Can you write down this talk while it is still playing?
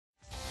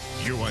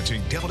You're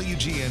watching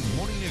WGN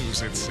Morning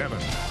News at 7.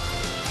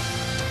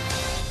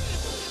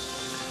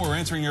 We're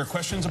answering your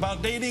questions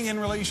about dating and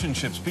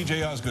relationships.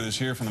 PJ Osgood is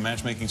here from the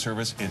matchmaking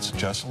service It's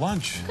Just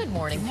Lunch. Good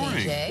morning,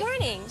 PJ.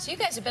 Morning. So you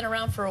guys have been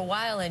around for a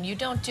while, and you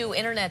don't do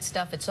internet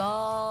stuff. It's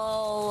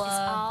all...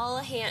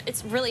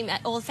 It's really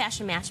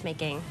old-fashioned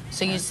matchmaking.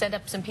 So you set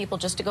up some people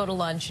just to go to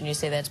lunch, and you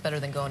say that's better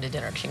than going to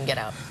dinner because you can get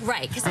out.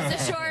 Right, because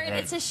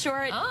it's a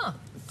short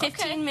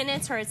 15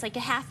 minutes, or it's like a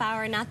half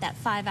hour, not that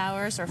 5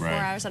 hours or 4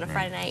 hours on a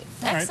Friday night.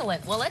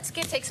 Excellent. Well, let's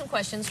take some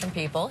questions from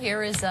people.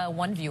 Here is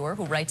one viewer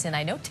who writes in,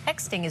 I know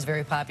texting is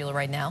very popular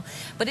right now,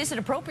 but is it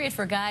appropriate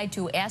for a guy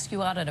to ask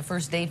you out on a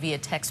first date via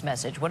text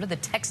message? What are the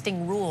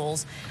texting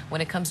rules when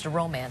it comes to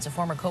romance? A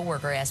former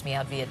coworker asked me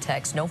out via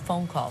text, no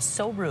phone calls.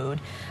 So rude.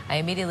 I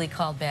immediately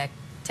called back,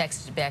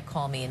 texted back,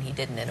 call me, and he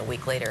didn't. And a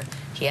week later,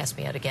 he asked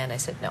me out again. I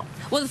said no.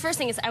 Well, the first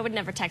thing is I would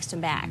never text him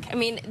back. I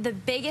mean, the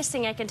biggest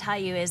thing I can tell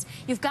you is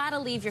you've got to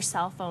leave your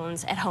cell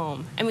phones at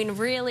home. I mean,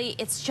 really,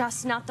 it's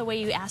just not the way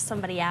you ask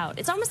somebody out.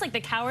 It's almost like the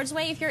coward's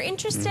way. If you're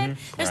interested,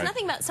 there's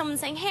nothing about someone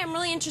saying, hey, I'm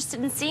really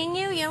interested in seeing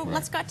you. You know,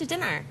 let's go out to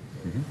dinner.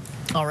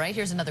 All right,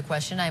 here's another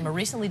question. I'm a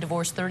recently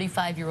divorced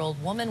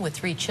 35-year-old woman with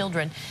 3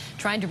 children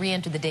trying to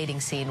re-enter the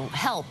dating scene.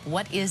 Help.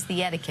 What is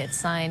the etiquette?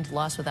 Signed,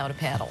 Lost Without a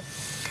Paddle.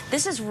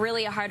 This is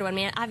really a hard one,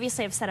 man.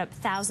 Obviously, I've set up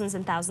thousands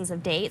and thousands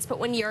of dates, but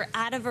when you're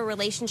out of a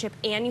relationship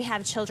and you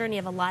have children, you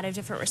have a lot of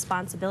different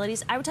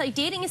responsibilities. I would tell you,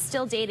 dating is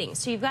still dating.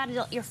 So you've got to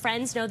let your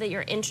friends know that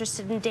you're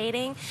interested in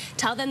dating.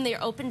 Tell them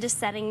they're open to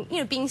setting,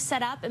 being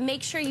set up, and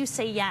make sure you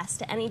say yes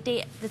to any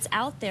date that's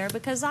out there,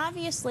 because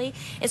obviously,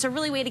 it's a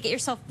really way to get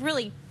yourself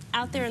really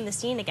out there in the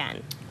scene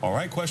again. All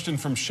right, question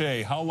from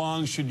Shay. How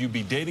long should you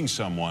be dating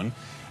someone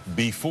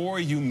before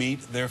you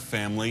meet their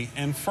family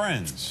and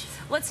friends?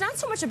 Well, it's not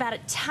so much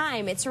about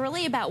time. It's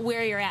really about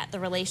where you're at the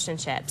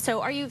relationship.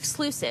 So are you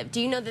exclusive? Do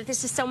you know that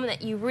this is someone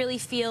that you really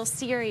feel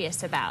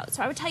serious about?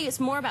 So I would tell you it's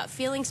more about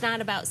feelings,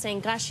 not about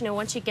saying, gosh,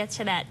 once you get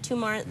to that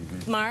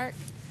 2-month mark.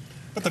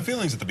 But the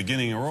feelings at the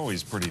beginning are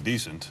always pretty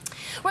decent.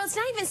 Well, it's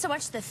not even so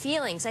much the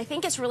feelings. I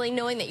think it's really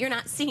knowing that you're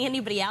not seeing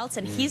anybody else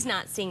and he's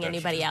not seeing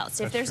anybody else.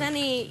 If there's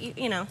any,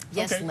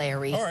 Yes, okay.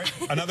 Larry. All right.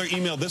 Another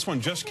email. This one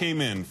just came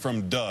in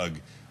from Doug.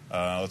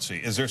 Let's see.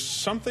 Is there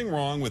something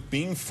wrong with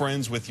being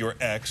friends with your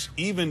ex,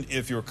 even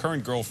if your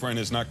current girlfriend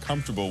is not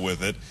comfortable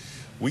with it?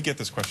 We get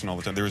this question all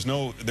the time. There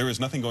is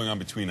nothing going on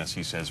between us,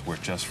 he says. We're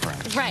just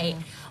friends. Right.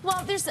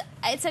 Well,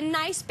 it's a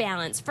nice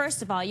balance.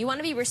 First of all, you want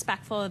to be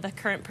respectful of the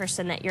current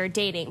person that you're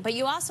dating, but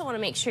you also want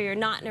to make sure you're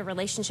not in a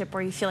relationship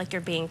where you feel like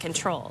you're being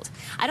controlled.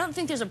 I don't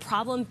think there's a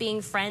problem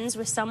being friends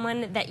with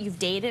someone that you've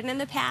dated in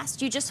the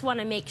past. You just want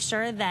to make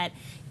sure that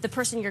the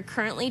person you're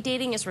currently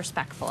dating is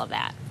respectful of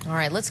that. All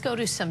right, let's go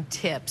to some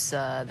tips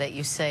that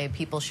you say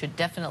people should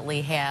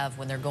definitely have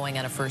when they're going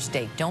on a first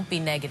date. Don't be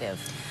negative.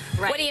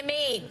 Right. What do you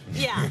mean?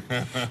 Yeah.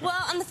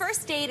 Well, on the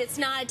first date, it's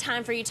not a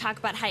time for you to talk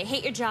about how you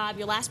hate your job,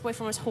 your last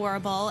boyfriend was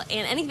horrible,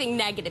 and anything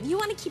negative. You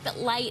want to keep it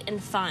light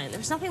and fun.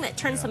 There's nothing that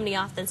turns somebody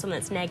off than someone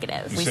that's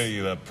negative. You say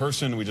the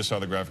person, we just saw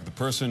the graphic, the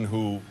person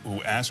who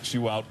asks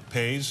you out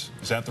pays?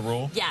 Is that the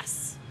rule?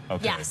 Yes.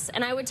 Okay. Yes,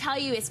 and I would tell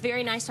you it's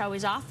very nice to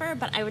always offer,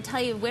 but I would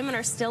tell you women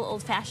are still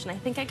old-fashioned. I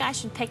think a guy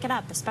should pick it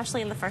up,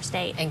 especially in the first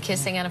date. And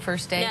kissing on a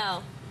first date?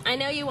 No. I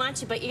know you want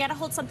to, but you got to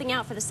hold something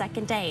out for the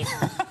second date.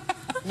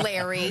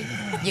 Larry,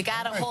 you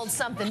got to hold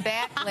something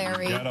back,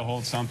 Larry. You got to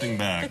hold something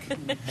back.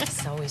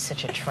 He's always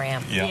such a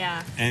tramp.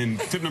 Yeah. And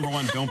tip number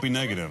 1, don't be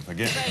negative.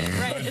 Again,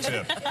 good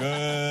tip.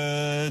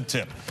 Good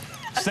tip.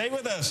 Stay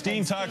with us.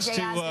 Dean talks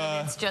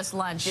to It's Just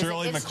Lunch.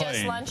 Shirley It's MacLaine.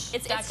 Just Lunch?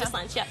 It's Just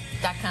Lunch, yep.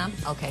 .com?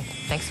 Okay,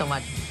 thanks so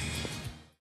much.